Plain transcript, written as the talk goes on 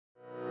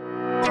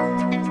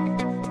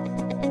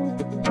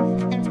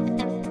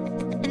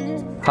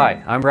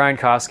Hi, I'm Brian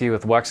Koski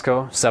with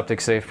Wexco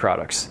Septic Safe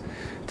Products.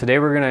 Today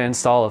we're going to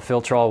install a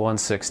Filtrol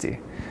 160.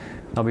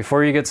 Now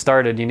before you get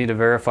started, you need to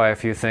verify a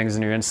few things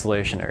in your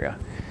installation area.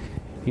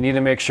 You need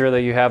to make sure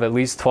that you have at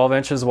least 12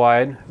 inches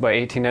wide by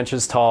 18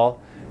 inches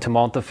tall to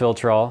mount the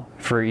Filtrol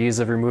for ease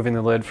of removing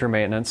the lid for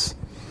maintenance.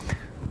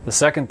 The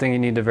second thing you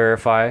need to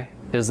verify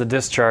is the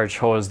discharge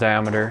hose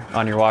diameter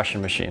on your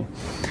washing machine.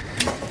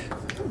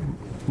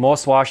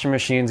 Most washing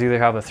machines either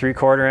have a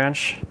 3/4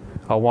 inch,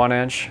 a 1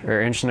 inch,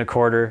 or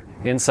 1.25 inch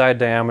inside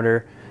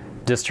diameter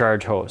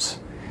discharge hose.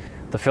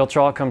 The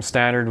Filtrol comes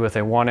standard with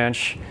a 1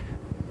 inch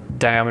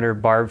diameter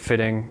barb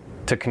fitting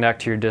to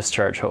connect to your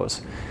discharge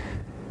hose.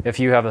 If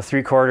you have a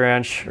 3/4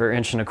 inch or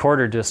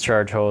 1.25 inch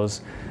discharge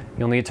hose,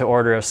 you'll need to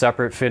order a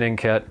separate fitting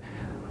kit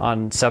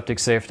on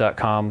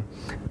septicsafe.com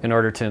in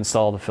order to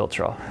install the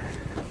Filtrol.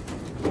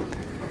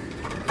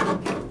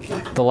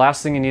 The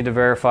last thing you need to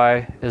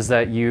verify is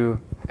that you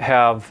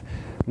have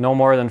no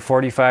more than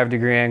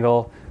 45-degree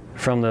angle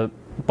from the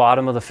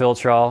bottom of the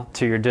Filtrol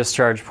to your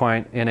discharge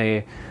point in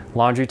a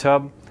laundry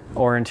tub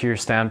or into your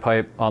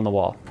standpipe on the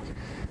wall.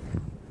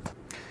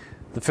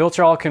 The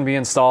Filtrol can be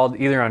installed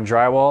either on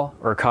drywall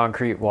or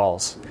concrete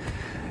walls.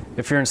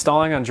 If you're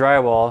installing on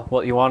drywall,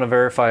 what you want to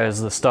verify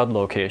is the stud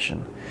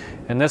location.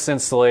 In this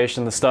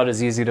installation, the stud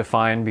is easy to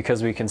find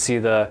because we can see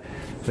the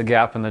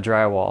gap in the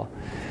drywall.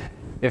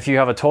 If you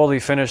have a totally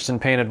finished and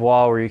painted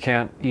wall where you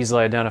can't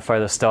easily identify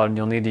the stud,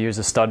 you'll need to use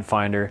a stud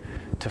finder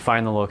to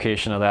find the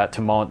location of that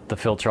to mount the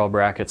Filtrol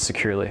bracket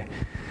securely.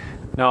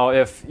 Now,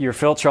 if your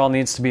Filtrol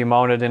needs to be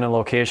mounted in a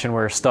location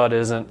where a stud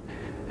isn't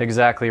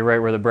exactly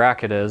right where the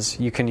bracket is,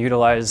 you can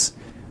utilize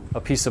a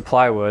piece of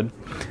plywood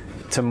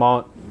to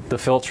mount the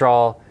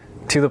Filtrol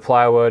to the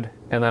plywood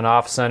and then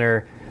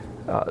off-center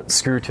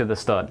screw to the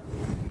stud.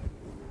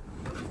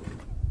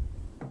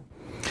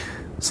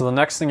 So the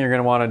next thing you're going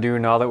to want to do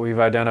now that we've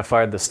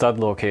identified the stud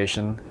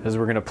location is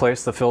we're going to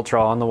place the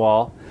Filtrol on the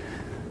wall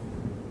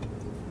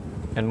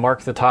and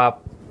mark the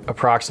top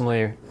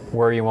approximately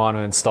where you want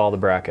to install the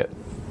bracket.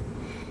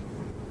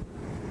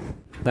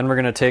 Then we're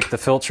going to take the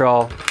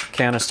Filtrol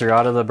canister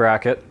out of the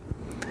bracket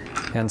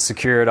and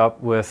secure it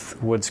up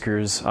with wood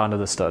screws onto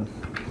the stud.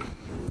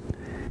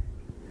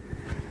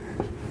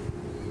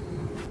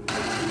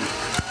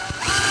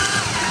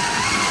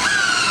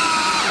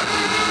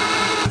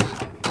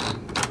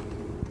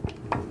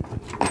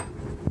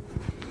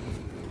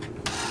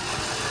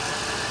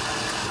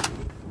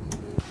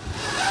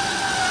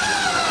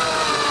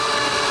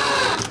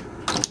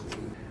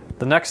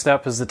 The next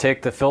step is to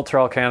take the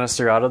Filtrol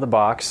canister out of the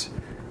box,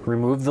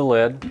 remove the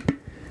lid,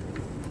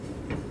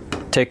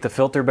 take the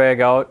filter bag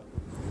out,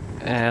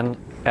 and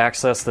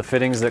access the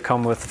fittings that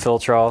come with the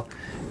Filtrol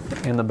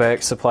in the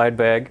supplied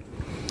bag.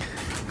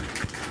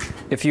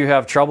 If you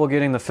have trouble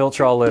getting the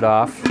Filtrol lid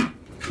off,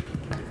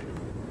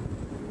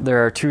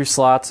 there are 2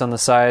 slots on the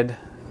side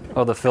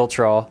of the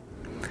Filtrol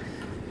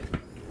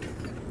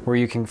where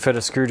you can fit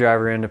a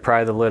screwdriver in to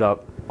pry the lid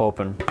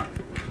open.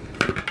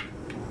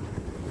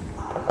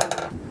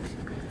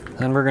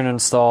 Then we're going to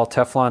install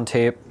Teflon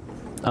tape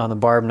on the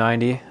barb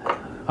 90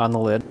 on the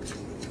lid.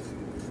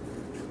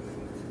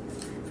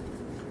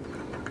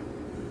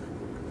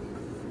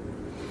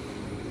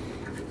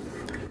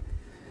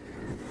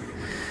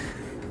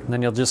 And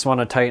then you'll just want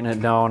to tighten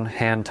it down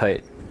hand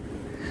tight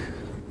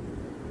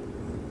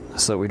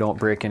so that we don't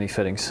break any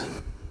fittings.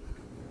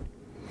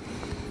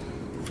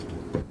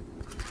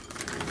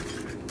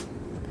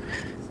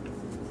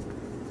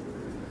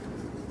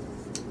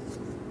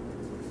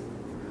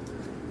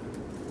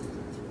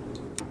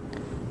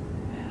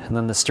 And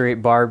then the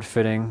straight barbed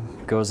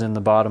fitting goes in the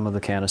bottom of the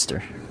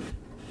canister.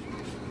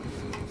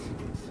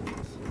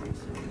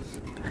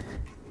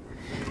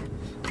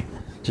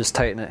 Just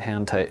tighten it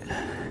hand tight.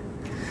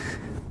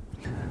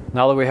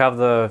 Now that we have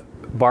the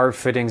barbed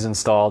fittings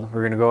installed,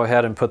 we're going to go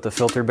ahead and put the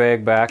filter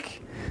bag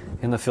back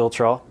in the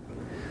Filtrol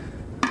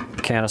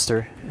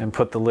canister and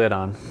put the lid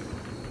on.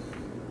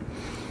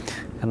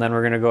 And then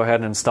we're going to go ahead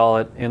and install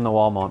it in the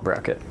wall mount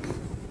bracket.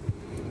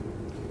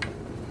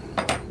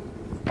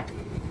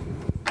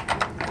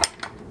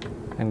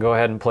 And go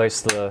ahead and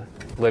place the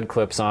lid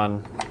clips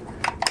on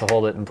to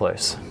hold it in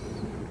place.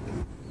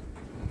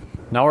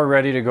 Now we're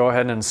ready to go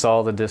ahead and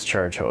install the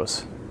discharge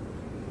hose.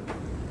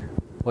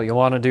 What you'll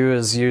want to do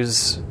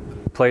is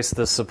place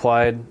the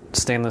supplied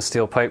stainless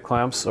steel pipe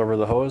clamps over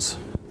the hose.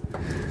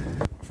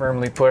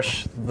 Firmly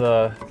push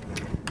the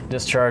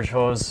discharge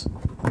hose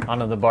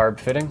onto the barb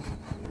fitting.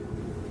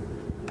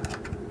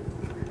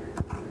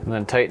 And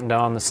then tighten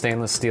down the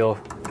stainless steel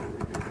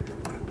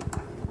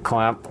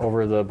clamp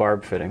over the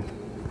barb fitting.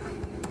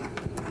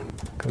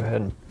 Go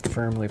ahead and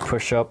firmly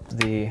push up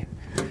the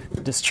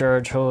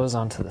discharge hose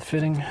onto the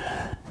fitting.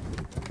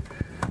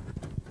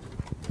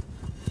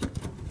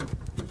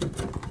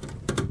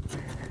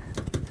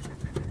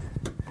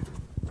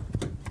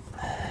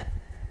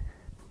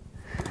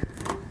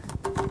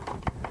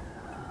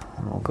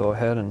 And we'll go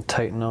ahead and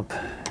tighten up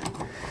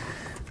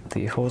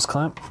the hose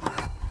clamp.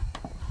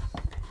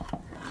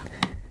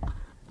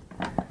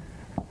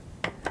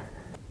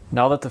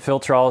 Now that the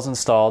Filtrol is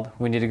installed,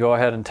 we need to go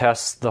ahead and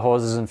test the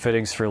hoses and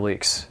fittings for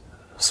leaks.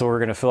 So we're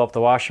going to fill up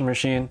the washing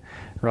machine,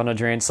 run a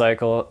drain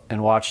cycle,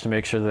 and watch to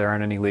make sure there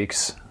aren't any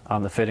leaks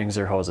on the fittings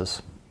or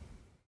hoses.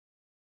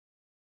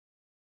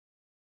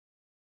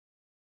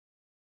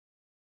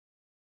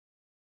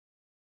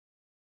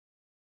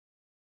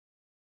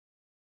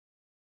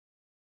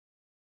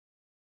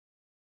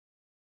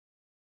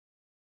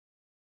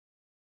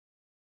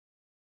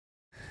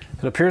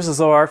 It appears as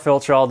though our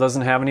Filtrol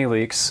doesn't have any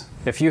leaks.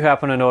 If you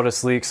happen to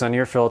notice leaks on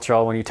your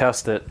Filtrol when you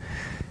test it,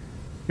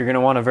 you're going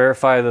to want to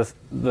verify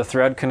the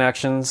thread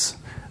connections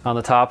on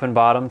the top and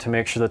bottom to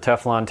make sure the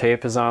Teflon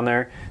tape is on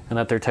there and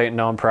that they're tightened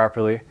down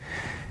properly.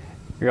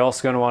 You're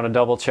also going to want to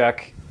double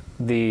check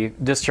the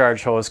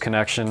discharge hose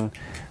connection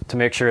to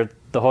make sure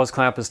the hose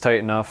clamp is tight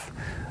enough.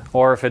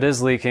 Or if it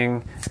is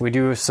leaking, we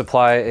do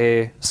supply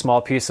a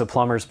small piece of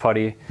plumber's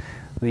putty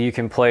that you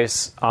can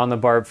place on the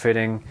barb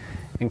fitting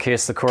in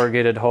case the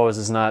corrugated hose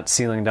is not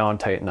sealing down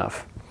tight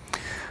enough.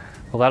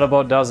 Well, that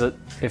about does it.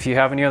 If you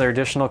have any other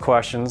additional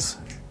questions,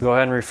 go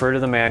ahead and refer to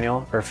the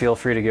manual or feel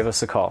free to give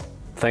us a call.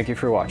 Thank you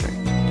for watching.